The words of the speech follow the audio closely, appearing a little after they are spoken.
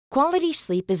Quality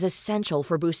sleep is essential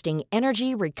for boosting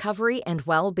energy, recovery, and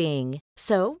well-being.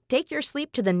 So, take your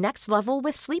sleep to the next level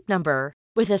with Sleep Number.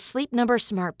 With a Sleep Number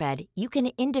smart bed, you can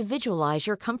individualize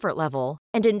your comfort level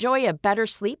and enjoy a better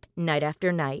sleep night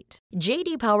after night.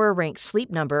 J.D. Power ranks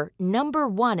Sleep Number number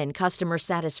one in customer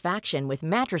satisfaction with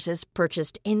mattresses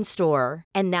purchased in-store.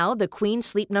 And now the Queen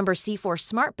Sleep Number C4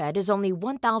 smart bed is only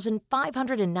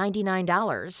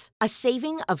 $1,599, a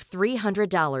saving of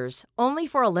 $300, only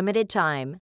for a limited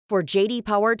time. For J.D.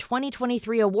 Power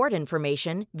 2023 award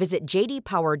information, visit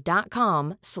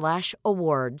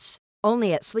jdpower.com/awards.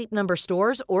 Only at Sleep Number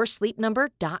stores or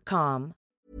sleepnumber.com.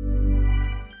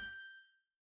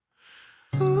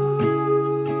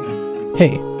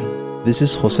 Hey, this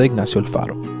is Jose Ignacio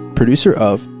Alfaro, producer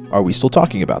of Are We Still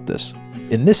Talking About This?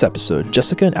 In this episode,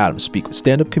 Jessica and Adam speak with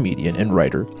stand-up comedian and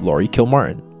writer Laurie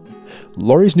Kilmartin.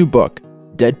 Laurie's new book,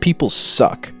 Dead People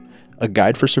Suck, a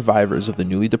guide for survivors of the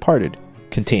newly departed,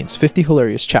 contains 50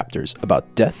 hilarious chapters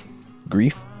about death,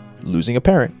 grief, losing a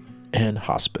parent, and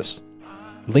hospice.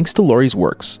 Links to Laurie's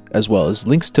works, as well as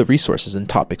links to resources and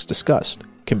topics discussed,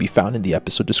 can be found in the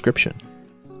episode description.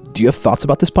 Do you have thoughts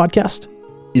about this podcast?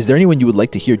 Is there anyone you would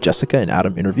like to hear Jessica and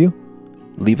Adam interview?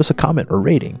 Leave us a comment or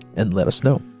rating and let us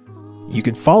know. You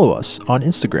can follow us on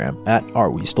Instagram at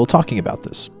Are We Still Talking About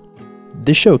This?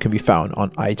 This show can be found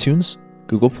on iTunes,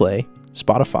 Google Play,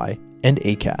 Spotify, and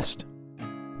Acast.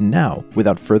 Now,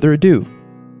 without further ado,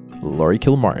 Laurie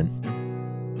Kilmartin.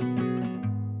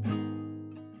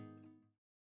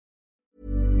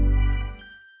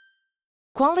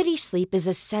 Quality sleep is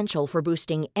essential for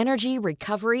boosting energy,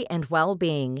 recovery, and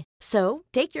well-being. So,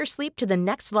 take your sleep to the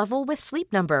next level with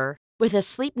Sleep Number. With a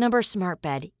Sleep Number smart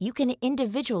bed, you can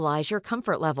individualize your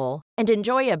comfort level and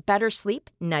enjoy a better sleep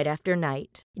night after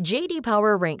night. J.D.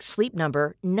 Power ranks Sleep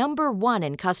Number number one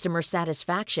in customer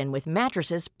satisfaction with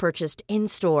mattresses purchased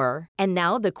in-store. And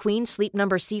now the Queen Sleep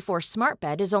Number C4 smart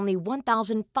bed is only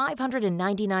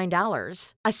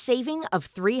 $1,599, a saving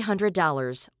of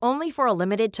 $300, only for a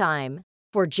limited time.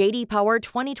 For J.D. Power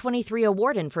 2023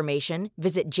 award information,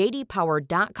 visit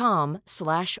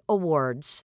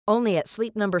jdpower.com/awards. Only at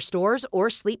Sleep Number stores or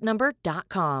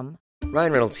sleepnumber.com.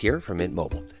 Ryan Reynolds here from Mint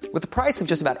Mobile. With the price of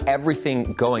just about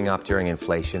everything going up during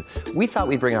inflation, we thought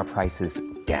we'd bring our prices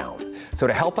down. So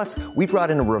to help us, we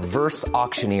brought in a reverse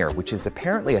auctioneer, which is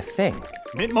apparently a thing.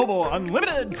 Mint Mobile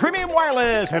Unlimited Premium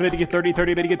Wireless. How to get 30,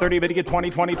 30, how to get 30, how to get 20,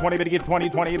 20, 20, how to get 20,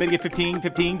 20, how to get 15,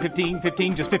 15, 15,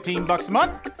 15, just $15 a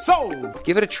month? Sold!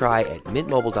 Give it a try at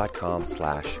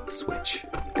mintmobile.com/switch.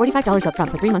 $45 up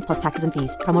front for 3 months plus taxes and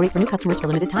fees. Promo rate for new customers for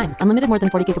limited time. Unlimited more than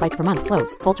 40 gigabytes per month.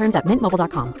 Slows full terms at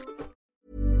mintmobile.com.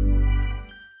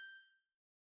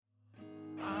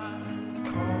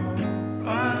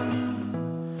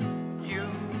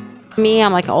 Me,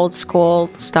 I'm like old school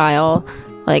style,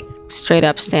 like straight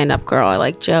up stand up girl. I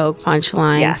like joke,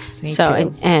 punchline. Yes, me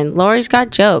too. And Laurie's got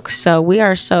jokes. So we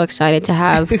are so excited to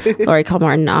have Laurie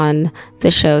Kilmartin on the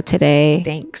show today.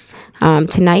 Thanks.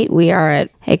 Tonight we are at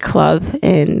a club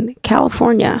in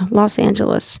California, Los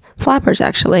Angeles, Flappers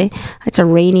actually. It's a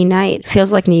rainy night.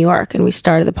 Feels like New York. And we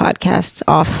started the podcast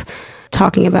off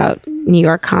talking about New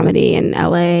York comedy and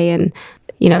LA. And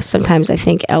you know, sometimes I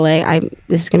think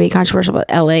this is going to be controversial, but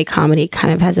LA comedy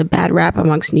kind of has a bad rap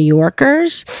amongst New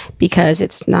Yorkers because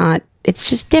it's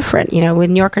just different. You know,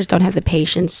 when New Yorkers don't have the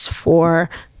patience for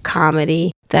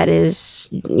comedy that is,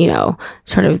 you know,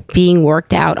 sort of being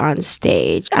worked out on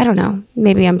stage. I don't know.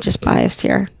 Maybe I'm just biased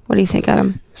here. What do you think,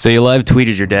 Adam? So you live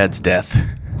tweeted your dad's death.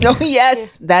 Oh,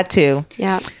 yes. That too.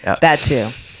 Yeah. That too.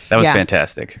 That was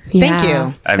fantastic. Thank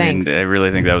you. Thanks. I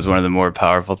really think that was one of the more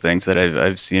powerful things that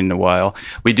I've seen in a while.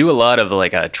 We do a lot of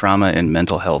trauma and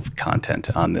mental health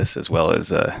content on this as well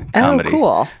as comedy. Oh,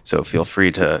 cool. So feel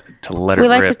free to let it rip. We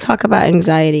like rip. to talk about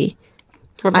anxiety.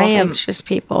 We're both am anxious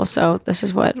people, so this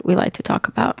is what we like to talk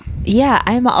about. Yeah,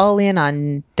 I'm all in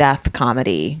on death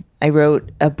comedy. I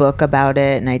wrote a book about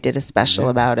it and I did a special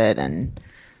about it, and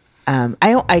I'm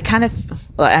not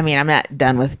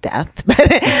done with death, but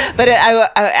I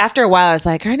after a while I was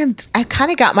like, all right, I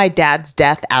kind of got my dad's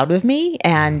death out of me,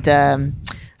 and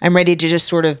I'm ready to just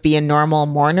sort of be a normal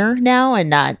mourner now and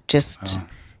not just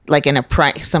like in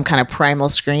some kind of primal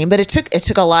scream. But it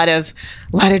took a lot of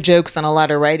jokes and a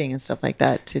lot of writing and stuff like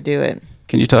that to do it.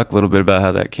 Can you talk a little bit about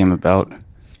how that came about?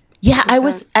 Yeah, I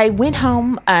went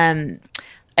home.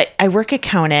 I work at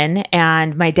Conan,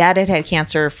 and my dad had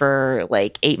cancer for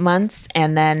like 8 months,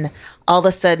 and then all of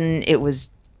a sudden it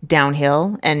was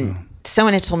downhill. And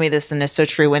someone had told me this, and it's so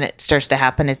true. When it starts to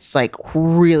happen, it's like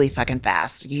really fucking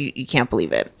fast. You can't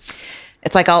believe it.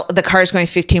 It's like the car's going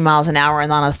 15 miles an hour,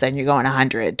 and then all of a sudden you're going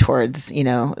 100 towards,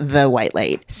 the white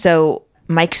light. So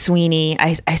Mike Sweeney,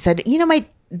 I said,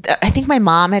 I think my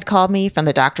mom had called me from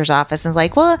the doctor's office and was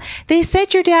like, well, they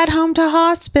sent your dad home to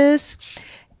hospice.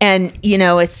 And,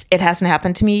 it hasn't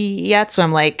happened to me yet. So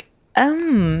I'm like,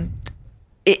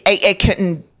 I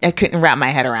couldn't wrap my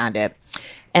head around it.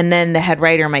 And then the head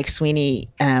writer, Mike Sweeney,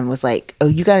 was like, oh,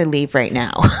 you got to leave right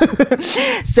now.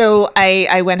 So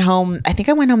I went home. I think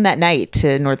I went home that night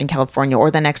to Northern California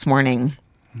or the next morning.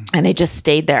 And I just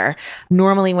stayed there.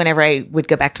 Normally, whenever I would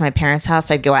go back to my parents' house,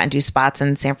 I'd go out and do spots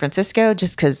in San Francisco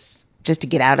just to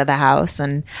get out of the house.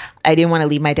 And I didn't want to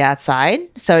leave my dad's side.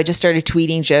 So I just started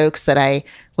tweeting jokes that I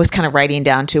was kind of writing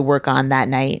down to work on that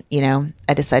night.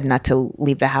 I decided not to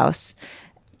leave the house.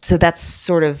 So that's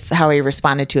sort of how I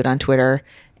responded to it on Twitter.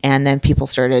 And then people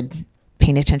started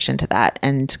paying attention to that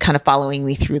and kind of following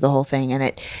me through the whole thing. And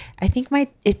I think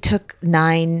it took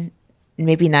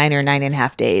maybe 9 or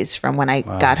 9.5 days from when I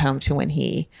got home to when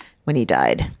he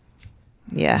died.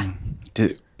 Yeah.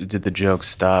 Did the joke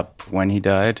stop when he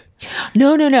died?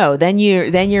 No. Then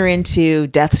you're into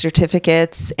death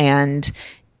certificates and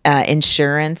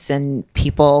insurance and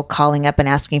people calling up and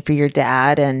asking for your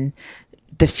dad and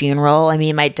the funeral. I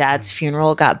mean, my dad's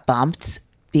funeral got bumped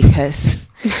because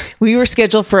we were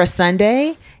scheduled for a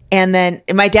Sunday, and then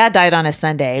my dad died on a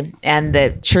Sunday, and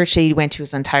the church that he went to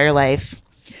his entire life,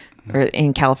 or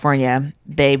in California,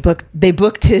 they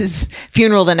booked his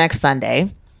funeral the next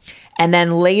Sunday. And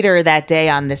then later that day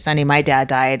on the Sunday my dad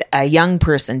died, a young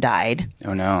person died.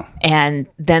 Oh no. And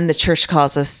then the church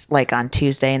calls us like on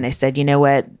Tuesday and they said, you know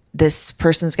what? This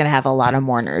person's going to have a lot of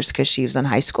mourners because she was in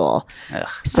high school. Ugh.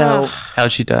 So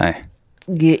how'd she die?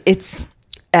 It's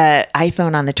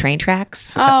iPhone on the train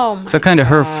tracks. Oh, so kind of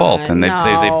her fault, and they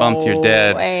bumped your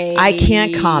dad. I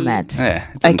can't comment.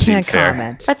 I can't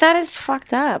comment. But that is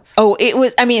fucked up. Oh, it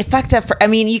was. I mean, fucked up.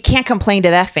 You can't complain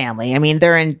to that family. I mean,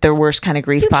 they're in their worst kind of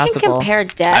grief possible. You can compare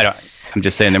deaths. I'm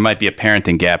just saying there might be a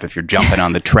parenting gap if you're jumping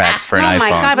on the tracks for an iPhone. Oh my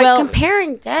god! But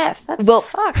comparing death, that's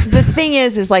fucked. The thing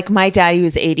is like my dad, he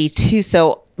was 82,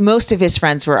 so most of his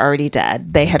friends were already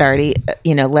dead. They had already,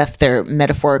 left their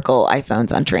metaphorical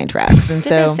iPhones on train tracks. And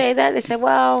Did they say that? They said,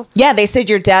 well... Yeah, they said,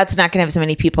 your dad's not going to have so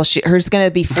many people. Hers going to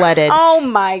be flooded. Oh,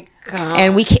 my God.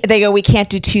 And we can't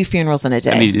do 2 funerals in a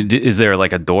day. I mean, is there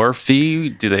like a door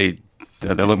fee? Are they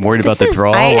worried about the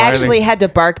draw? I actually had to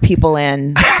bark people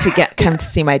in to come to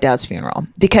see my dad's funeral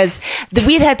because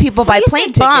we'd had people buy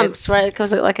plane tickets. Bumps, right?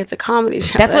 Because it's a comedy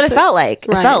show. That's what it felt like.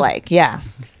 Right. It felt like, yeah.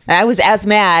 I was as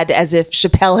mad as if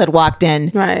Chappelle had walked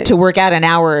in to work out an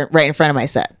hour right in front of my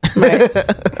set. Right.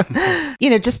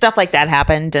 Just stuff like that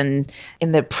happened. And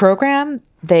in the program,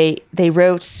 they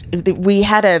wrote, we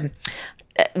had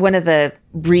one of the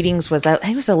readings was, I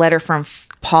think it was a letter from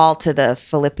Paul to the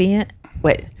Filipino?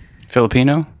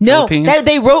 No,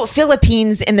 they wrote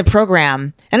Philippines in the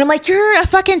program. And I'm like, you're a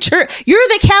fucking church. You're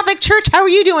the Catholic Church. How are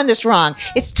you doing this wrong?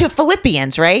 It's to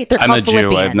Philippians, right? They're called Philippians. I'm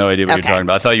a Jew. I have no idea what you're talking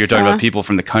about. I thought you were talking about people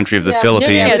from the country of the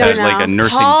Philippines. No. There's like a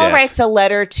nursing Paul death. writes a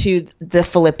letter to the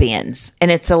Philippians,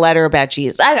 and it's a letter about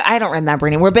Jesus. I don't remember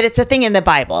anymore, but it's a thing in the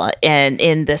Bible. And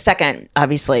in the second,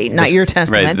 obviously, not your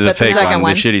testament, but the second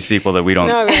one. The shitty sequel that we don't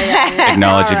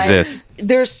acknowledge exists.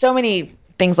 There's so many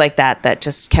things like that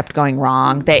just kept going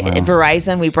wrong.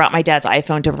 Verizon, we brought my dad's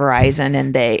iPhone to Verizon,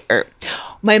 and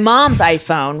my mom's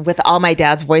iPhone with all my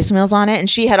dad's voicemails on it, and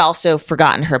she had also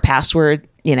forgotten her password,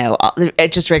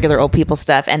 just regular old people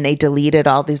stuff, and they deleted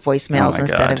all these voicemails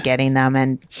instead of getting them.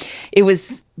 And it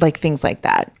was like things like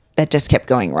that just kept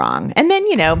going wrong. And then,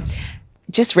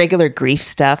 just regular grief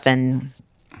stuff and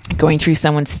going through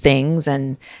someone's things,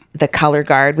 and the color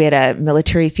guard. We had a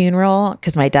military funeral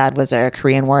because my dad was a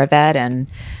Korean War vet, and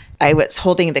I was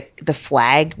holding the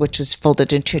flag, which was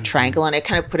folded into a triangle, and I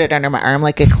kind of put it under my arm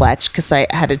like a clutch because I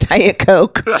had a Diet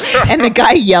Coke. And the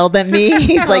guy yelled at me.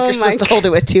 He's like, "You're supposed to hold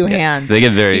it with 2 hands." They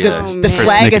get very. He goes, the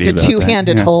flag is a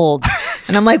 2-handed hold,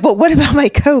 and I'm like, "Well, what about my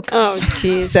Coke?" Oh,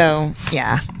 jeez. So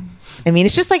yeah, I mean,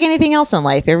 it's just like anything else in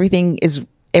life.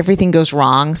 Everything goes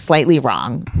wrong, slightly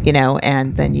wrong,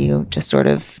 and then you just sort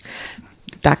of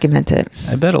document it.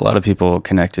 I bet a lot of people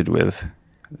connected with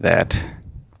that,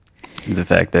 the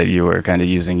fact that you were kind of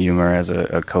using humor as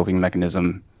a coping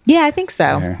mechanism. Yeah, I think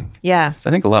so. There. Yeah. So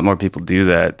I think a lot more people do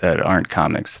that aren't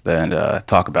comics than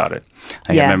talk about it.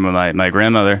 I remember my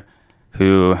grandmother,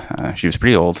 who she was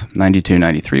pretty old, 92,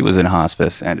 93, was in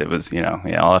hospice, and it was,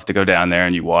 I'll have to go down there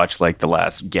and you watch like the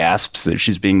last gasps that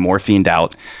she's being morphined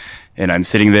out. And I'm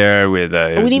sitting there with.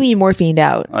 What do you mean morphined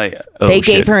out? They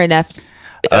gave her enough.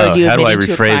 Are you how do I admitting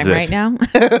to a rephrase crime this? Right now?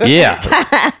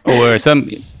 Yeah. Or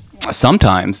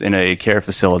sometimes in a care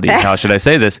facility. How should I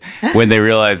say this? When they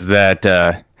realize that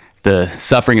the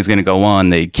suffering is going to go on,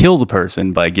 they kill the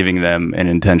person by giving them an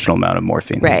intentional amount of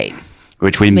morphine. Right.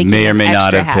 Which we Making may or them may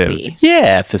not extra have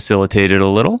happy. facilitated a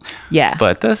little. Yeah.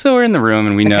 But so we're in the room,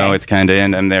 and we know Okay. it's kind of,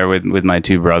 and I'm there with my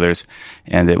two brothers,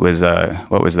 and it was,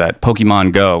 what was that?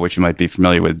 Pokemon Go, which you might be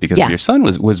familiar with because Yeah. your son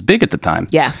was big at the time.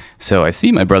 Yeah. So I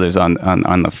see my brothers on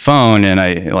the phone, and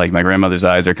my grandmother's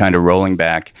eyes are kind of rolling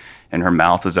back, and her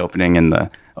mouth is opening in the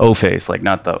O face, like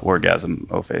not the orgasm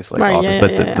O face, like Right, office, yeah,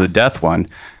 but yeah, the death one.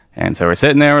 And so we're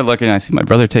sitting there, we're looking, and I see my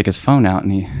brother take his phone out,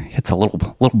 and he hits a little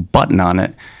button on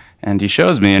it. And he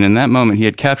shows me, and in that moment, he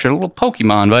had captured a little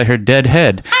Pokemon by her dead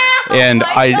head, and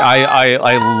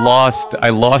I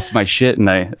lost my shit, and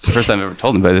it's the first time I've ever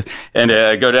told him about this. And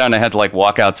I go down, and I had to like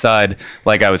walk outside,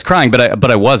 like I was crying, but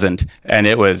I wasn't, and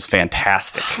it was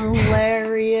fantastic.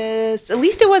 Hilarious. At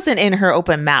least it wasn't in her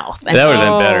open mouth. That would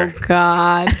have been better. Oh,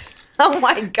 God. Oh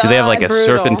my God. Do they have like a brutal.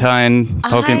 serpentine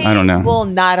Pokemon? I don't know. will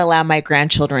not allow my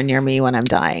grandchildren near me when I'm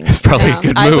dying. It's probably a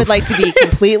good I move. would like to be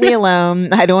completely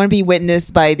alone. I don't want to be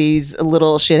witnessed by these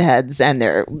little shitheads and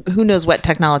their who knows what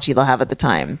technology they'll have at the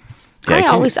time.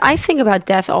 Yeah, I think about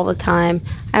death all the time.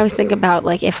 I always think about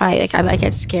like if I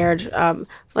get scared,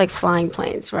 like flying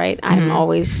planes, right? I'm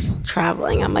always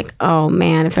traveling. I'm like, oh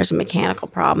man, if there's a mechanical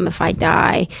problem, if I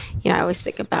die, I always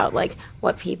think about like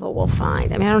what people will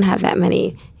find. I mean, I don't have that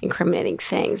many incriminating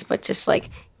things, but just like,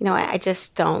 I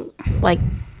just don't like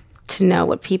to know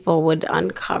what people would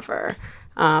uncover.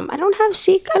 I don't have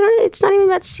it's not even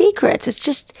about secrets. It's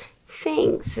just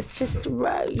things. It's just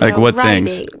like what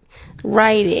things?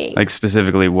 Writing. Like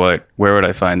specifically what? Where would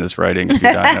I find this writing if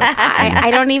you don't know?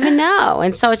 I don't even know.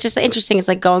 And so it's just interesting. It's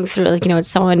like going through, like, when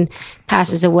someone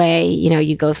passes away,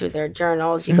 you go through their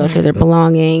journals, you go through their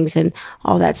belongings and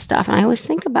all that stuff. And I always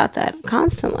think about that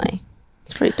constantly.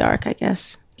 It's pretty dark, I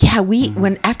guess. Yeah,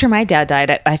 when after my dad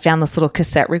died, I found this little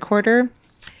cassette recorder.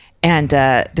 And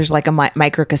there's like a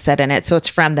micro cassette in it. So it's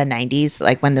from the 90s,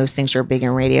 like when those things were big in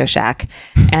Radio Shack.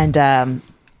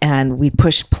 And we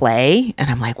pushed play, and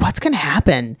I'm like, what's going to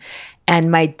happen? And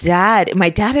my dad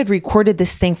had recorded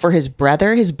this thing for his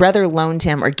brother. His brother loaned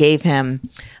him or gave him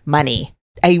money.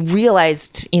 I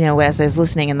realized, as I was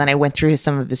listening, and then I went through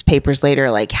some of his papers later,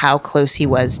 like how close he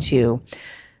was to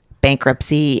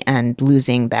bankruptcy and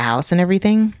losing the house and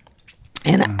everything.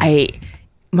 And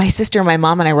my sister and my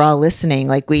mom and I were all listening.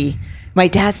 My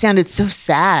dad sounded so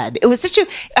sad. It was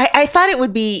I thought it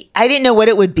would be, I didn't know what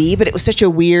it would be, but it was such a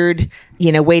weird,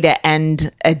 way to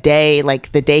end a day,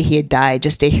 like the day he had died,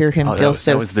 just to hear him feel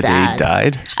so sad. That was the day he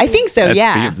died? I think so,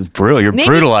 yeah. It's brutal. You're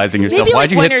brutalizing yourself. Maybe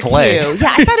Why'd like you hit play? Two.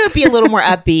 Yeah, I thought it would be a little more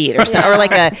upbeat or something, or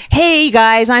like a, hey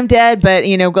guys, I'm dead, but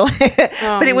go.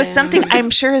 But it was something, I'm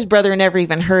sure his brother never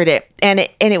even heard it. And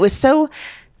it was so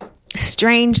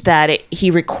strange that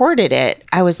he recorded it.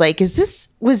 I was like,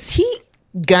 was he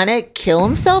gonna kill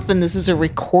himself and this is a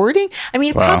recording? I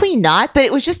mean, probably not, but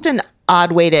it was just an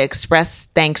odd way to express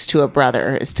thanks to a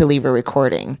brother, is to leave a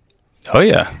recording. Oh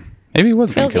yeah, maybe he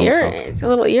was gonna Feels kill eerie. himself. It's a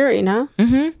little eerie, no?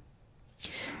 Mm-hmm.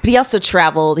 But he also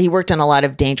traveled. He worked in a lot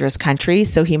of dangerous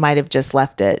countries, so he might have just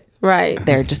left it right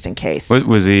there just in case.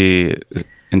 Was he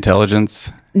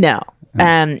intelligence? No.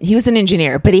 He was an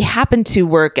engineer, but he happened to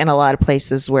work in a lot of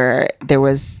places where there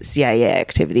was CIA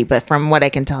activity. But from what I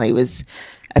can tell, he was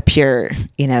a pure,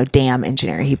 dam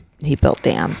engineer. He built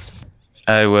dams.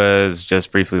 I was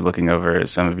just briefly looking over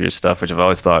some of your stuff, which I've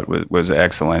always thought was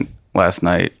excellent last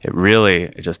night.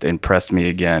 It just impressed me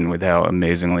again with how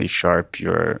amazingly sharp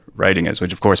your writing is,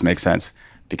 which of course makes sense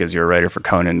because you're a writer for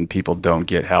Conan. People don't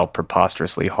get how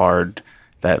preposterously hard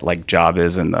that like job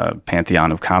is in the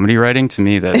pantheon of comedy writing. To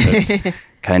me, that's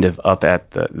kind of up at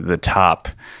the top.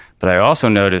 But I also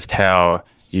noticed how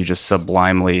you just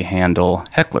sublimely handle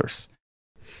hecklers.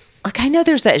 Like, I know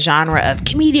there's that genre of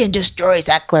comedian destroys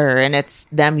heckler, and it's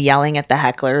them yelling at the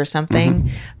heckler or something.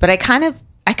 Mm-hmm. But I kind of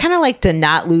like to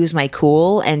not lose my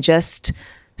cool and just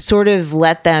sort of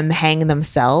let them hang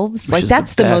themselves. Like,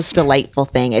 that's the most delightful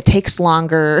thing. It takes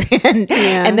longer.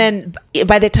 And then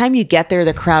by the time you get there,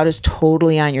 the crowd is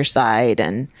totally on your side.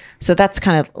 And so that's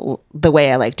kind of the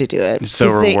way I like to do it. It's so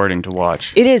rewarding to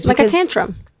watch. It is. Like a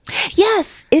tantrum.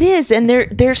 Yes, it is. And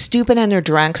they're stupid and they're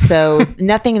drunk. So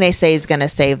nothing they say is going to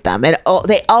save them.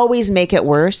 They always make it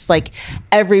worse. Like,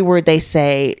 every word they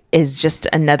say is just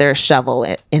another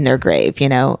shovel in their grave,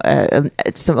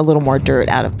 it's a little more dirt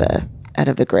out of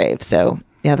the grave. So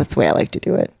yeah, that's the way I like to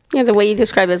do it. Yeah, the way you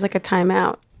describe it is like a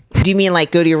timeout. Do you mean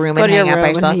like go to your room and hang out by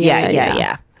yourself?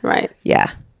 Yeah. Right.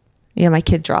 Yeah. Yeah, my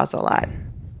kid draws a lot.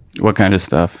 What kind of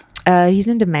stuff? He's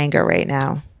into manga right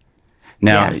now.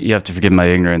 Now, you have to forgive my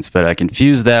ignorance, but I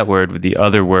confuse that word with the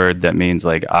other word that means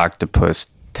like octopus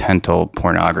occipital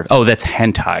pornography. Oh, that's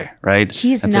hentai, right?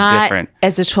 He's that's not,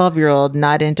 as a 12-year-old,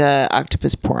 not into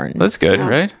octopus porn. That's good,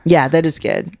 right? Yeah, that is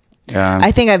good.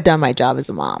 I think I've done my job as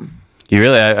a mom. You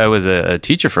really, I was a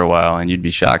teacher for a while, and you'd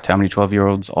be shocked how many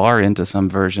 12-year-olds are into some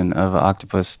version of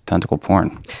octopus tentacle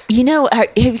porn. You know, have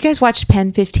you guys watched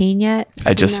Pen 15 yet?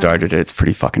 I just started it. It's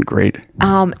pretty fucking great.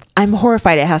 I'm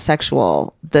horrified at how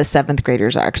sexual the 7th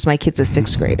graders are, because my kid's a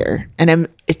 6th grader, and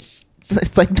it's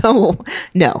like,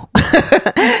 no,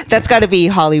 that's got to be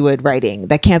Hollywood writing.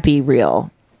 That can't be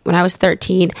real. When I was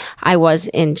 13, I was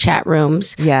in chat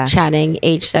rooms, chatting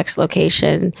age, sex,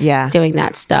 location, doing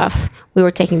that stuff. We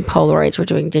were taking Polaroids. We're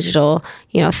doing digital,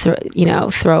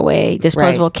 throwaway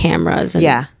disposable cameras,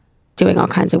 and doing all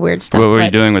kinds of weird stuff. What were you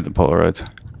doing with the Polaroids?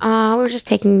 We were just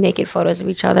taking naked photos of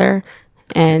each other.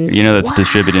 And that's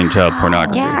distributing child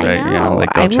pornography, right? I know.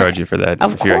 They'll charge you for that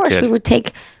if you're a kid. Of course, we would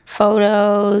take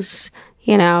photos.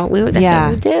 That's what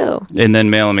we do. And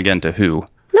then mail them again to who?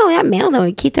 No, we haven't mailed them.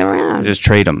 We keep them around. Just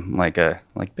trade them like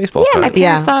baseball cards. My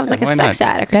parents thought I was like a sex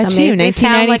addict or something. That's you,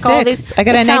 1996. I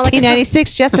got a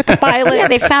 1996 Jessica Pilot.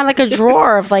 They found like a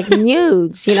drawer of like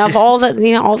nudes, of all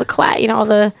the, all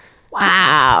the.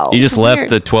 Wow. You just left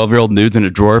the 12-year-old nudes in a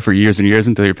drawer for years and years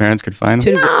until your parents could find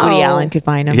them? No. Woody Allen could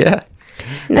find them. Yeah.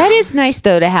 No. That is nice,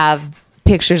 though, to have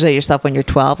pictures of yourself when you're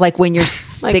 12. Like when you're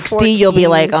 60, 14, you'll be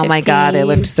like, oh 15. My God, I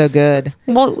looked so good.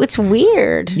 Well, it's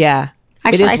weird. Yeah.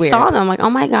 Actually, I saw them. I'm like,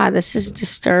 oh my God, this is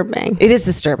disturbing. It is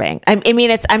disturbing. I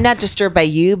mean, I'm not disturbed by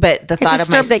you, but the thought of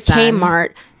my son. It's disturbed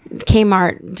that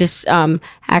Kmart just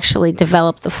actually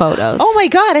developed the photos. Oh my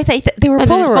God! I thought they were and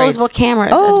Polaroids. Disposable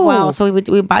cameras as well. So we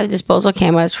would buy the disposable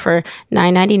cameras for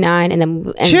 $9.99, and then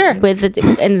with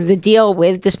the deal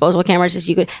with disposable cameras is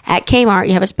you could at Kmart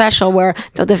you have a special where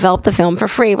they'll develop the film for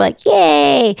free. We're like,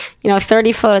 yay!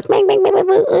 30 photos. Bang, bang, bang, bang,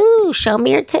 bang, ooh, show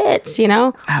me your tits.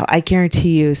 Oh, I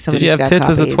guarantee you, somebody's got got tits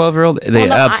copies. as a 12-year-old? They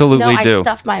absolutely do. I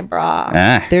stuffed my bra.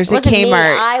 There's a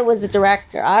Kmart. I was the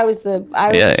director. I was the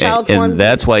child porn. And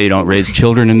that's why you don't raise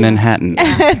children in Manhattan.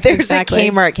 There's a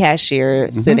Kmart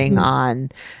cashier sitting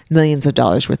on millions of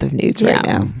dollars worth of nudes right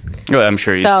now. Well, I'm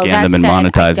sure you scan them and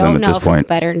monetize them at this point. I don't know if it's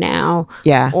better now.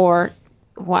 Or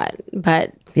what,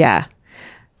 but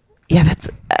that's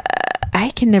I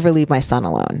can never leave my son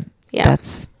alone. Yeah.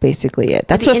 That's basically it.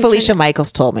 That's what Felicia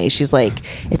Michaels told me. She's like,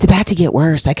 it's about to get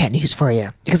worse. I got news for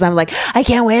you. Because I'm like, I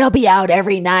can't wait. I'll be out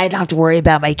every night. I don't have to worry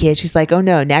about my kid. She's like, oh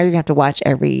no, now you're going to have to watch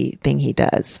everything he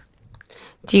does.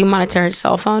 Do you monitor his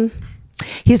cell phone?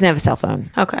 He doesn't have a cell phone.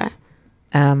 Okay.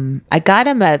 I got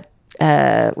him a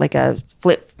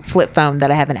flip phone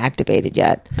that I haven't activated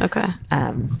yet. Okay.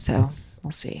 So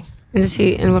we'll see.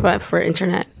 And what about for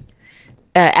internet?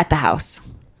 At the house.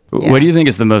 What do you think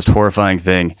is the most horrifying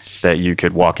thing that you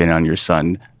could walk in on your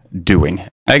son doing?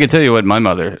 I can tell you what my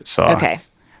mother saw. Okay.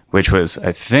 Which was,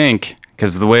 I think,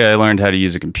 because the way I learned how to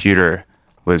use a computer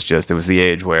was it was the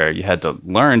age where you had to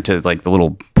learn to like the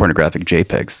little pornographic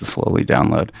JPEGs to slowly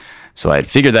download. So I had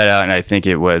figured that out, and I think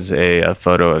it was a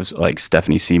photo of like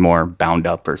Stephanie Seymour bound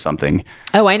up or something.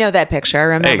 Oh, I know that picture. I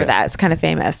remember that. It's kind of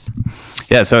famous.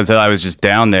 Yeah, so I was just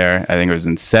down there. I think it was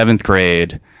in 7th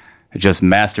grade, just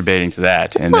masturbating to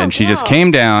that. And then she just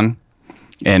came down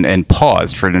and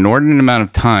paused for an inordinate amount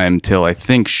of time till I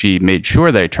think she made sure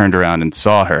that I turned around and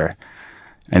saw her.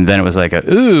 And then it was like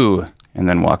ooh, and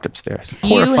then walked upstairs.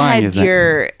 You had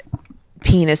your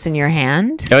penis in your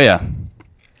hand? Oh, yeah.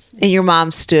 And your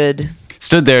mom stood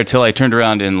there till I turned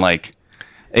around and like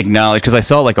acknowledged, because I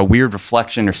saw like a weird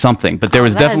reflection or something. But there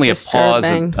was definitely a pause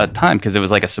a time because it was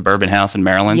like a suburban house in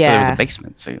Maryland, so there was a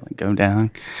basement. So you like go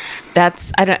down.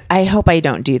 I hope I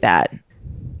don't do that.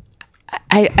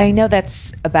 I know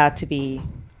that's about to be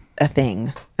a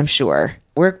thing. I'm sure.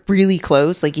 We're really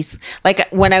close. Like he's like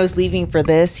when I was leaving for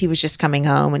this, he was just coming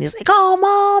home and he's like, "Oh,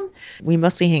 Mom." We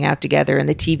mostly hang out together, and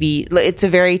the TV. It's a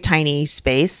very tiny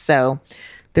space, so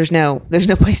there's no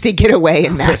place to get away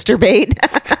and masturbate.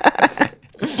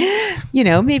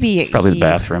 Maybe probably the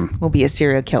bathroom will be a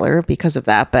serial killer because of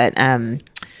that. But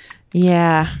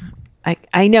yeah,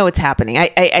 I know it's happening.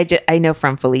 I know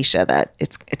from Felicia that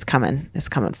it's coming. It's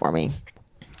coming for me.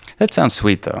 That sounds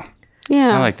sweet though.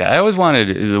 Yeah. I like that. I always wanted,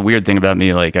 is a weird thing about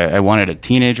me, like I wanted a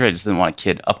teenager. I just didn't want a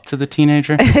kid up to the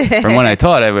teenager. From when I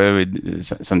taught, I would,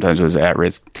 sometimes it was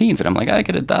at-risk teens, and I'm like, I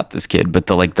could adopt this kid. But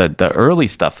the early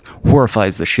stuff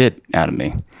horrifies the shit out of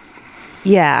me.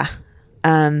 Yeah.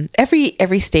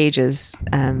 Every stage is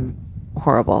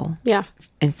horrible. Yeah.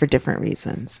 And for different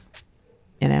reasons,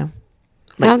 I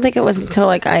don't think it was until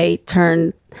like I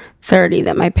turned 30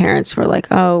 that my parents were like,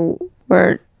 oh,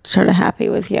 we're sort of happy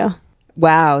with you.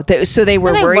 Wow. So they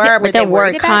were worried. But they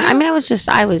worried about you? I mean, I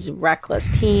was a reckless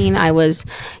teen. I was,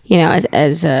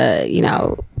 as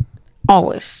a,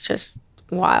 always just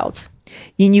wild.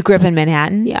 And you grew up in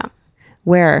Manhattan? Yeah.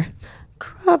 Where?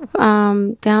 Grew up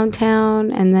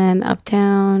downtown and then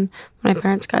uptown. My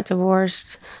parents got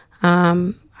divorced.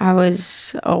 I really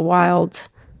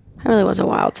was a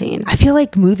wild teen. I feel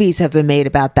like movies have been made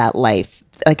about that life,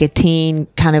 like a teen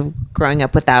kind of growing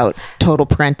up without total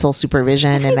parental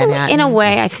supervision in Manhattan. In a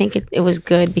way, I think it was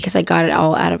good because I got it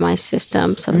all out of my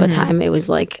system. So by the time it was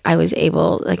like I was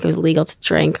able, like it was legal to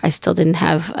drink, I still didn't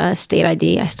have a state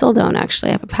ID. I still don't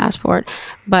actually have a passport.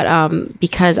 But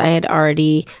because I had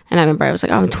already, and I remember I was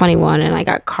like, I'm 21 and I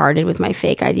got carded with my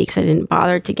fake ID because I didn't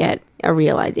bother to get a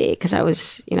real ID because I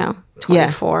was,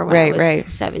 24 when I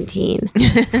was 17,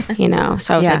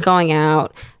 so I was like going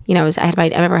out, I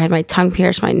remember I had my tongue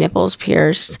pierced, my nipples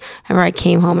pierced. I remember I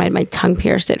came home, I had my tongue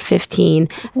pierced at 15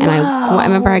 and I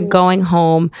remember going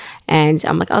home and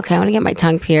I'm like, okay, I'm going to get my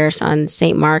tongue pierced on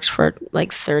St. Mark's for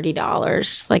like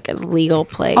 $30, like a legal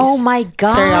place. Oh my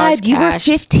God. You were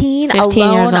 15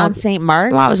 alone on St.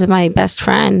 Mark's? Well, I was with my best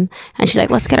friend and she's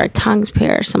like, let's get our tongues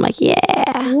pierced. I'm like,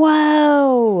 yeah.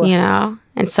 Whoa.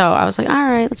 And so I was like, all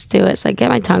right, let's do it. So I get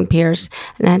my tongue pierced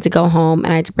and I had to go home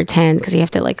and I had to pretend because you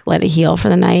have to like let it heal for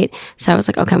the night. So I was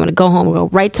like, okay, I'm going to go home, go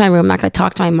right to my room. I'm not going to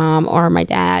talk to my mom or my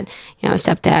dad,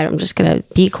 stepdad. I'm just going to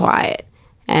be quiet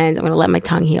and I'm going to let my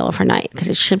tongue heal overnight because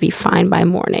it should be fine by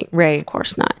morning. Right. Of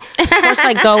course not. Of course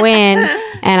I go in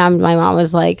and my mom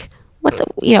was like,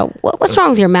 what's wrong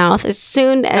with your mouth? As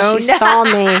soon as she saw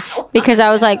me, because I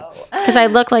was like, because I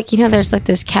look like, there's like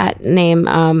this cat named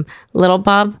Little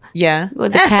Bub. Yeah.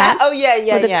 With the cat. Oh, yeah.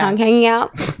 With the tongue hanging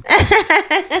out.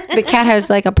 The cat has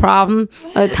like a problem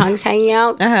with the tongue's hanging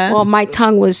out. Well, my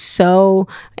tongue was so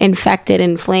infected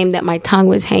and inflamed that my tongue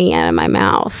was hanging out of my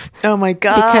mouth. Oh my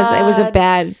God. Because it was a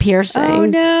bad piercing. Oh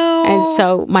no. And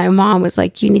so my mom was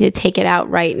like, you need to take it out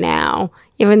right now.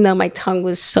 Even though my tongue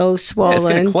was so swollen. It's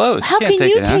going to close. How can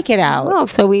you take it out? Well,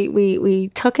 so we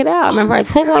took it out. Remember, I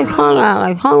took my tongue out.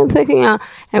 My tongue was picking out.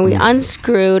 And we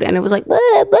unscrewed. And it was like, blah,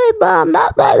 blah, blah,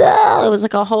 blah, blah, blah. It was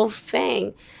like a whole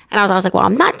thing. And I was like, well,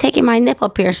 I'm not taking my nipple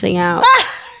piercing out.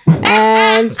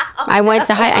 And I went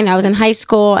to and I was in high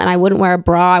school and I wouldn't wear a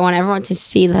bra. I want everyone to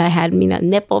see that I had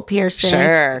nipple piercing.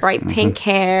 Sure. Bright pink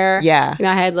hair. Yeah.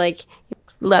 I had like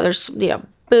leather,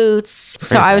 boots.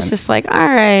 So I was just like, all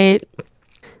right.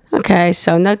 Okay,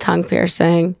 so no tongue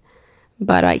piercing,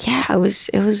 but it was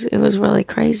really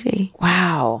crazy.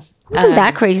 Wow, it wasn't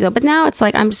that crazy though. But now it's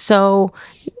like I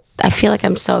feel like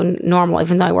I'm so normal,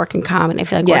 even though I work in comedy. I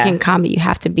feel like working in comedy, you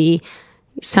have to be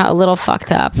a little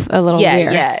fucked up, a little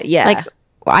weird. Yeah. Like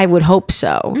I would hope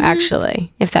so,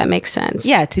 actually, if that makes sense.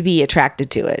 Yeah, to be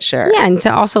attracted to it, sure. Yeah, and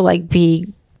to also like be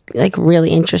like really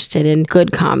interested in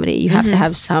good comedy, you have to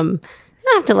have some. You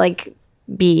don't have to like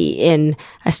be in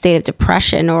a state of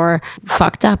depression or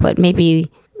fucked up, but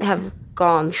maybe have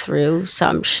gone through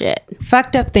some shit.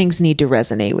 Fucked up things need to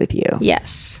resonate with you.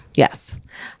 Yes.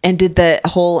 And did the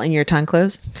hole in your tongue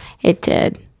close? It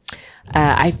did.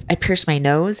 I pierced my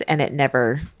nose and it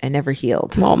never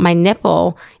healed. Well, my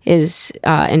nipple is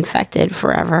infected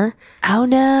forever. Oh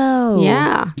no.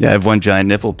 Yeah. Yeah, I have one giant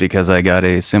nipple because I got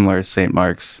a similar St.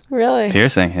 Mark's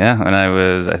piercing. Yeah, when I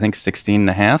was, I think, 16 and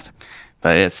a half.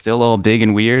 But it's still all big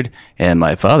and weird. And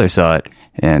my father saw it,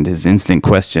 and his instant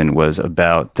question was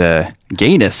about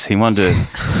gayness. He wanted to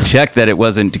check that it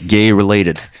wasn't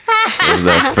gay-related. It was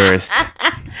the first.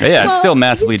 But yeah, it's still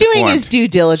massively He's doing deformed. his due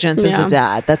diligence as a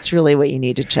dad. That's really what you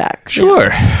need to check. Sure.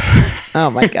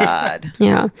 Oh, my God.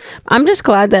 Yeah. I'm just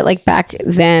glad that, like, back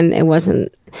then it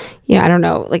wasn't, I don't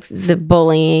know, like, the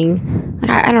bullying. Like,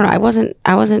 I don't know.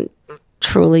 I wasn't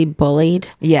truly bullied.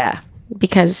 Yeah.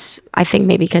 Because I think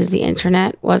maybe because the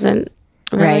internet wasn't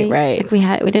really, right. Like we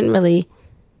didn't really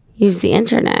use the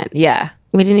internet. Yeah.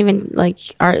 We didn't even like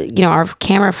our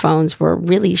camera phones were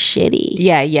really shitty.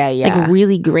 Yeah. Like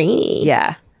really grainy.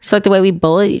 Yeah. So like the way we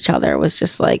bullied each other was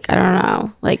just like, I don't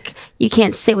know, like you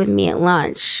can't sit with me at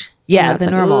lunch. Yeah, it's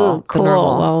the like, normal, ooh, cool. the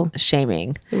normal Well,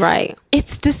 shaming. Right.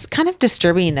 It's just kind of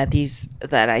disturbing that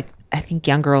I think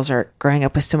young girls are growing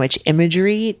up with so much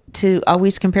imagery to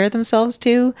always compare themselves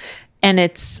to. And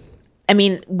I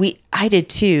did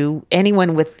too.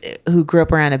 Anyone who grew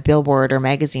up around a billboard or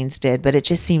magazines did, but it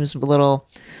just seems a little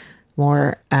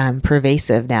more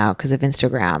pervasive now because of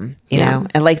Instagram, you know,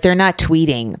 and like they're not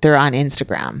tweeting, they're on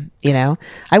Instagram,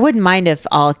 I wouldn't mind if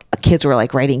all kids were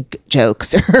like writing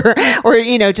jokes or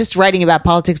just writing about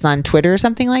politics on Twitter or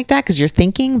something like that because you're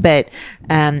thinking, but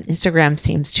Instagram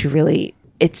seems to really,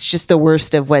 it's just the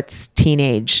worst of what's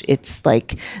teenage. It's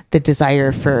like the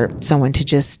desire for someone to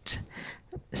just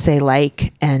say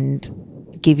like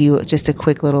and give you just a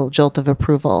quick little jolt of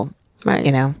approval. Right.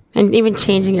 You know? And even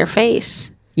changing your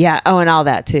face. Yeah. Oh, and all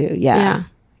that too. Yeah.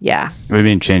 Yeah. What do you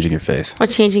mean changing your face? Well,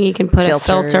 changing, you can put Filters.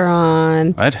 a filter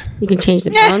on. What? You can change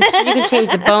the bones. You can change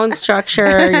the bone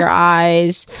structure, your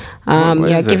eyes. What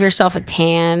is Give this? yourself a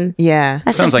tan. Yeah.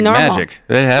 That's Sounds just like normal. magic.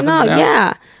 That happens No, now?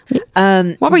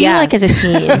 yeah. What were you yeah. like as a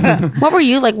teen? What were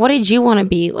you like? What did you want to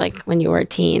be like when you were a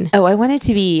teen? Oh, I wanted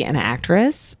to be an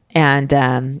actress, and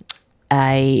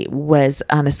I was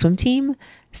on a swim team.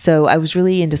 So I was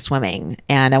really into swimming,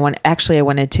 and I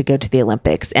wanted to go to the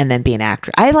Olympics and then be an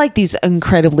actor. I like these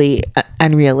incredibly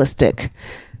unrealistic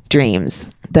dreams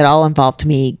that all involved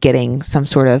me getting some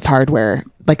sort of hardware,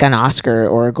 like an Oscar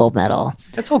or a gold medal.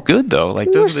 That's all good though. Like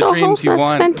You were those are the so dreams wholesome. you That's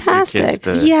want. fantastic. your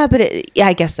kids to- Yeah, but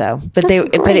I guess so. But That's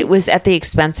but great. it was at the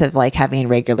expense of like having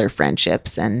regular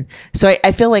friendships, and so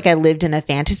I feel like I lived in a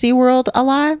fantasy world a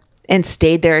lot and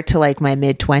stayed there till like my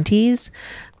mid-20s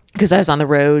because I was on the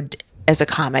road as a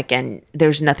comic and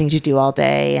there's nothing to do all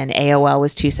day, and AOL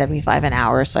was $2.75 an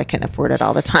hour, so I couldn't afford it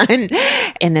all the time.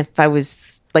 And if I was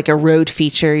like a road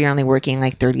feature, you're only working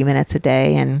like 30 minutes a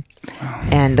day, and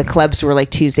the clubs were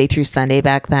like Tuesday through Sunday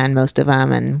back then, most of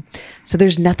them, and so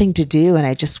there's nothing to do, and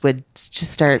I just would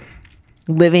just start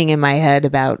living in my head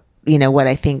about what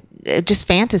I think, just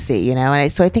fantasy,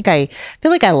 and so I think I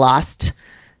feel like I lost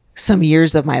some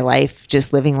years of my life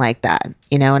just living like that,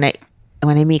 and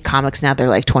when I meet comics now, they're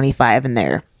like 25 and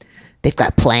they've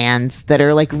got plans that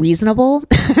are like reasonable.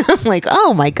 I'm like,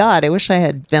 oh my God, I wish I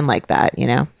had been like that,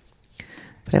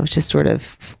 But I was just sort of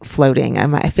floating.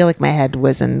 I feel like my head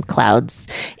was in the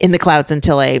clouds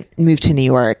until I moved to New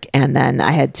York. And then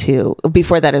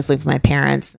before that, I was living with my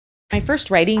parents. My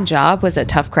first writing job was at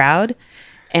Tough Crowd.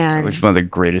 And Which is one of the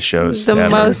greatest shows The ever.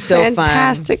 most So fun.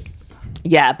 fantastic.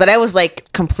 yeah, but I was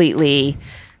like completely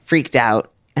freaked out.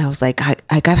 And I was like,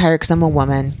 I got hired because I'm a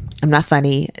woman. I'm not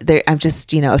funny. I'm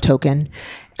just, a token.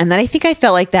 And then I think I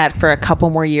felt like that for a couple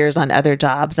more years on other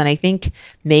jobs. And I think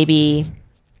maybe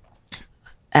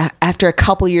after a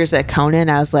couple years at Conan,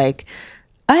 I was like,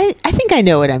 I think I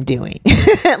know what I'm doing.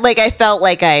 Like I felt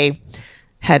like I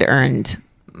had earned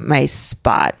my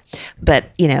spot. But,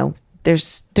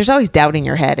 there's always doubt in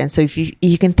your head. And so if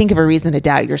you can think of a reason to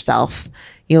doubt yourself,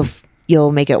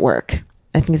 you'll make it work.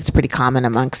 I think it's pretty common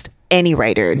amongst any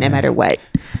writer, no matter what.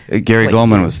 Gary what you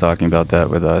Goldman do. was talking about that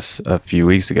with us a few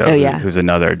weeks ago. Oh, yeah. Who's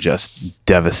another just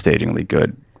devastatingly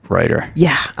good writer.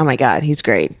 Yeah. Oh my God. He's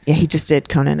great. Yeah. He just did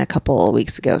Conan a couple of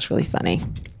weeks ago. It's really funny.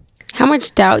 How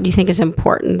much doubt do you think is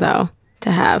important, though,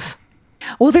 to have?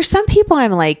 Well, there's some people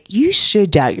I'm like, you should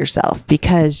doubt yourself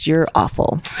because you're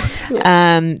awful.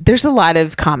 There's a lot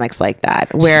of comics like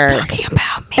that where Talking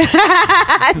about me.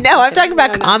 no, I'm talking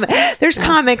about comics. There's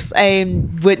comics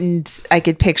I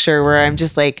could picture where I'm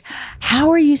just like,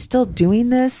 how are you still doing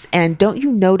this? And don't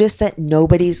you notice that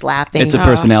nobody's laughing? It's a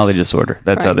personality disorder.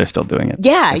 That's how Right. they're still doing it.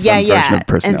 Yeah, It's yeah, some version yeah. of And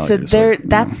personality so disorder.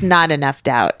 that's not enough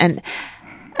doubt. And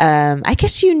I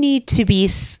guess you need to be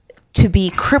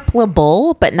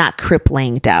crippleable, but not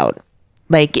crippling doubt.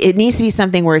 Like it needs to be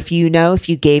something where if you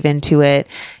gave into it,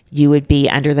 you would be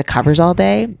under the covers all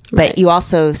day. But Right. you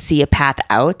also see a path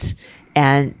out,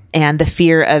 and the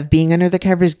fear of being under the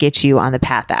covers gets you on the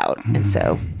path out. And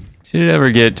so, Did it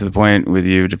ever get to the point with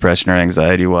you, depression or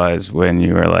anxiety wise, when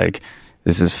you were like,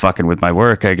 this is fucking with my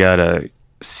work, I gotta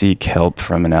seek help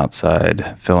from an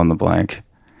outside fill in the blank?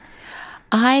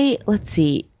 let's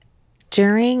see,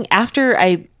 after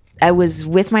I was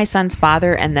with my son's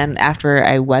father, and then after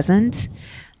I wasn't,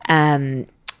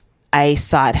 I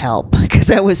sought help because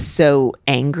I was so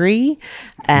angry,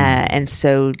 and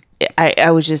so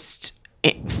I was just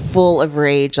full of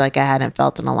rage like I hadn't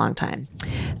felt in a long time.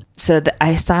 So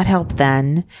I sought help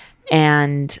then,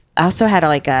 and I also had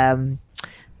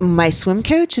my swim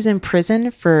coach is in prison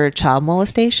for child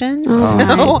molestation.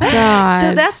 God.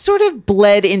 So that sort of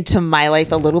bled into my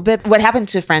life a little bit. What happened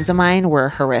to friends of mine were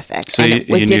horrific. So and you it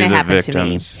knew didn't the happen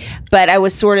victims. to me. But I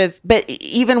was but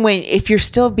even if you're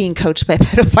still being coached by a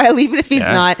pedophile, even if he's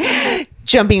Yeah. not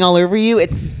jumping all over you,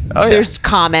 Oh, yeah. there's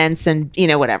comments and,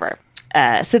 whatever.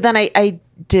 So then I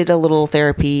did a little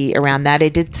therapy around that. I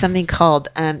did something called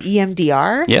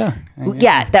EMDR. Yeah.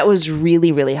 Yeah, that was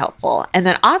really, really helpful. And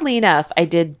then oddly enough, I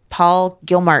did Paul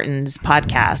Gilmartin's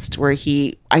podcast where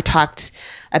I talked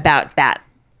about that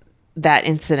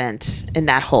incident in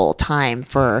that whole time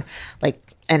for like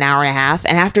an hour and a half.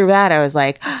 And after that, I was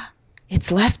like,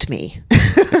 it's left me.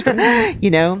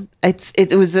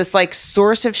 It was this like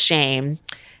source of shame.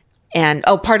 And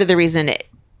part of the reason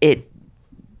it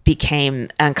became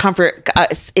uncomfort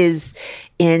is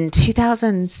in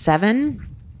 2007.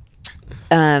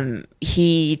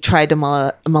 he tried to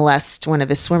molest one of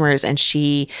his swimmers, and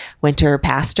she went to her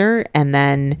pastor, and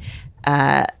then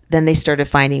they started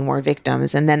finding more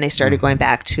victims, and then they started going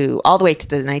back to all the way to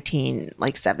the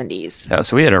 1970s. Oh,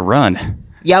 so we had a run.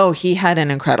 Yo, he had an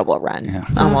incredible run,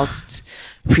 almost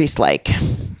priest-like.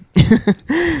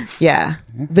 Yeah,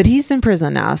 but he's in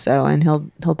prison now, and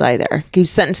he'll die there. He was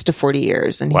sentenced to 40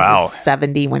 years, and he was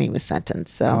 70 when he was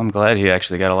sentenced. So I'm glad he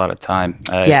actually got a lot of time.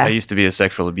 I used to be a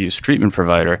sexual abuse treatment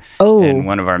provider, and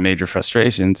one of our major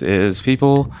frustrations is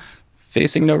people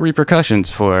facing no repercussions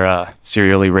for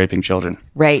serially raping children.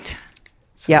 Right.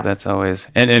 So that's always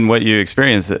and what you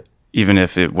experience, even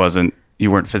if you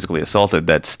weren't physically assaulted,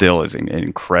 that still is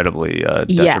incredibly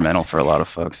detrimental for a lot of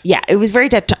folks. Yeah, it was very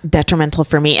detrimental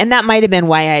for me. And that might have been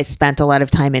why I spent a lot of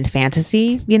time in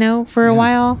fantasy, for a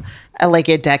while, like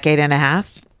a decade and a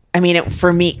half. I mean,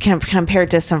 for me, compared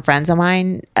to some friends of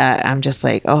mine, I'm just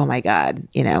like, oh my God,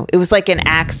 it was like an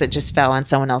axe that just fell on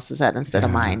someone else's head instead of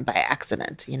mine by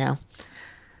accident,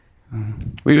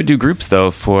 We would do groups, though,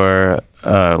 for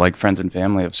like friends and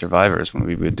family of survivors when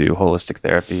we would do holistic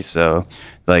therapy. So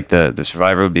like the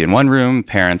survivor would be in one room,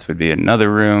 parents would be in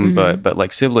another room, but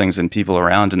like siblings and people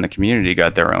around in the community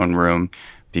got their own room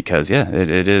because,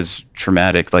 it is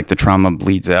traumatic. Like the trauma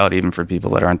bleeds out even for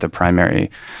people that aren't the primary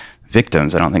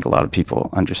victims. I don't think a lot of people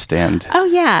understand. Oh,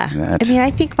 yeah. That. I mean, I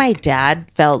think my dad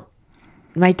felt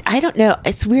I don't know.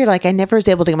 It's weird. Like I never was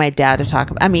able to get my dad to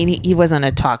talk. I mean, he wasn't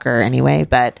a talker anyway,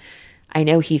 but I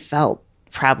know he felt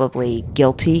probably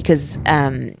guilty because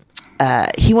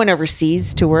he went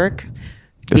overseas to work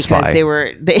because he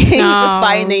was a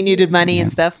spy and they needed money and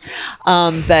stuff.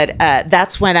 But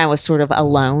that's when I was sort of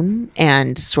alone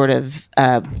and sort of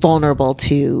vulnerable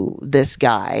to this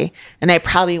guy. And I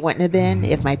probably wouldn't have been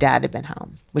if my dad had been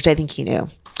home, which I think he knew.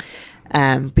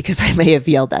 Because I may have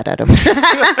yelled that at him.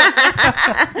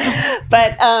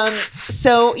 But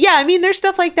so, yeah, I mean, there's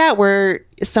stuff like that where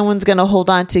someone's going to hold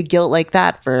on to guilt like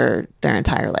that for their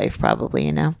entire life, probably,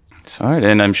 It's hard.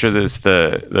 And I'm sure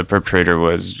the perpetrator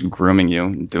was grooming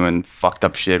you, doing fucked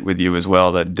up shit with you as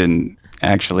well that didn't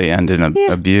actually end in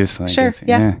abuse. Like sure.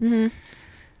 Yeah. Mm-hmm.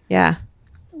 Yeah.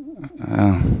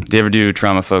 Do you ever do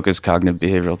trauma-focused cognitive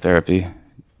behavioral therapy?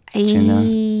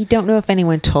 I don't know if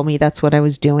anyone told me that's what I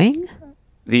was doing.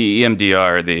 The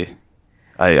EMDR,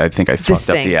 I think I fucked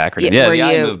up the acronym. Yeah, the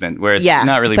eye movement, where it's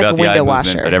not really like about the eye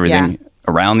movement, but everything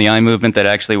around the eye movement that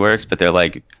actually works. But they're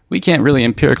like, we can't really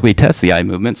empirically test the eye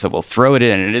movement, so we'll throw it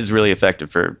in, and it is really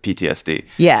effective for PTSD.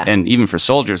 Yeah. And even for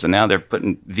soldiers, and now they're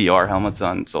putting VR helmets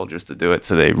on soldiers to do it,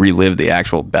 so they relive the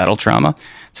actual battle trauma.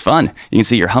 It's fun. You can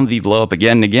see your Humvee blow up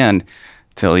again and again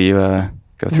till you go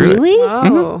through it. Really? Oh.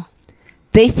 Mm-hmm.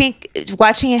 They think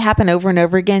watching it happen over and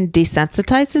over again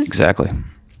desensitizes? Exactly.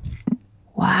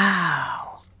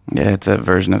 Wow. Yeah, it's a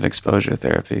version of exposure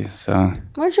therapy. So,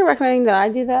 weren't you recommending that I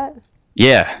do that?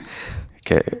 Yeah.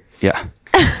 Okay. Yeah.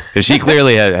 Because she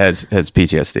clearly has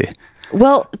PTSD.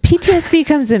 Well, PTSD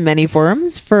comes in many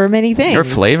forms for many things. There are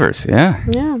flavors. Yeah.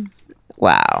 Yeah.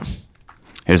 Wow.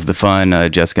 Here's the fun,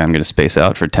 Jessica. I'm going to space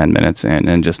out for 10 minutes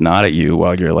and just nod at you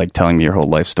while you're like telling me your whole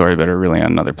life story, but are really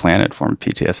on another planet form of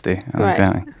PTSD. I like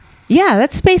that. Yeah,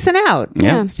 that's spacing out.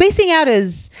 Yeah. Spacing out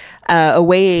is a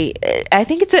way. I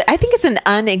think it's an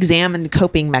unexamined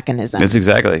coping mechanism. It's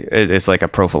exactly. It's like a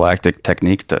prophylactic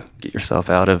technique to get yourself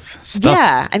out of stuff.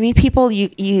 Yeah, I mean, people.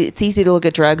 It's easy to look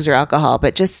at drugs or alcohol,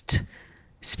 but just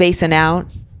spacing out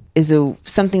is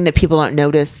something that people don't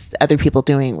notice other people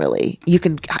doing. Really, you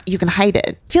can hide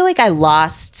it. I feel like I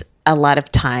lost a lot of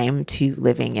time to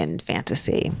living in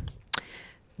fantasy,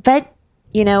 but.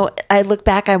 I look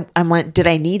back, I went, did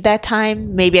I need that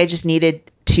time? Maybe I just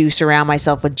needed to surround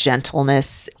myself with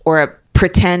gentleness or a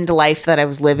pretend life that I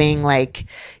was living.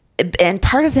 And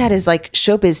part of that is like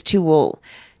showbiz too. Well,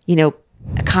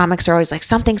 comics are always like,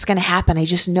 something's going to happen. I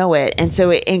just know it. And so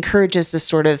it encourages this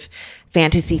sort of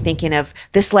fantasy thinking of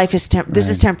this life is this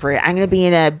is temporary. I'm going to be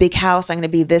in a big house. I'm going to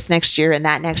be this next year and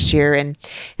that next year. And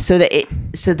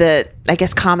I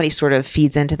guess comedy sort of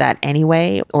feeds into that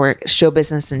anyway, or show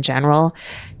business in general.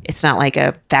 It's not like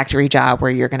a factory job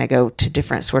where you're going to go to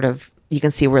different you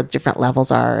can see where different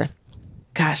levels are.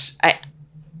 Gosh, I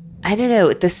don't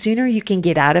know. The sooner you can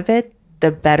get out of it,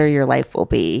 the better your life will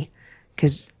be.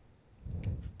 Because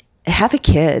have a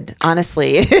kid,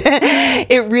 honestly.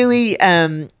 It really,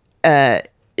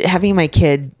 having my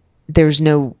kid, there's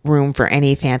no room for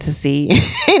any fantasy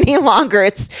any longer.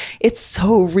 It's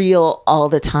so real all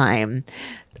the time.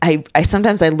 I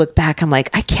sometimes I look back, I'm like,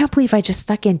 I can't believe I just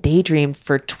fucking daydreamed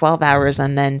for 12 hours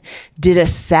and then did a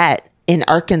set in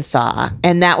Arkansas.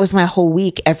 And that was my whole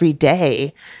week every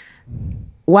day.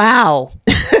 Wow.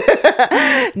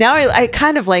 Now I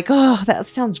kind of like, oh, that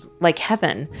sounds like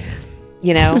heaven,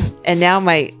 you know? And now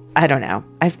I don't know.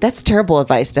 That's terrible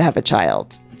advice to have a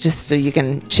child just so you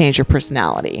can change your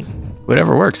personality.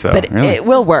 Whatever works, though. But really. it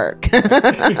will work.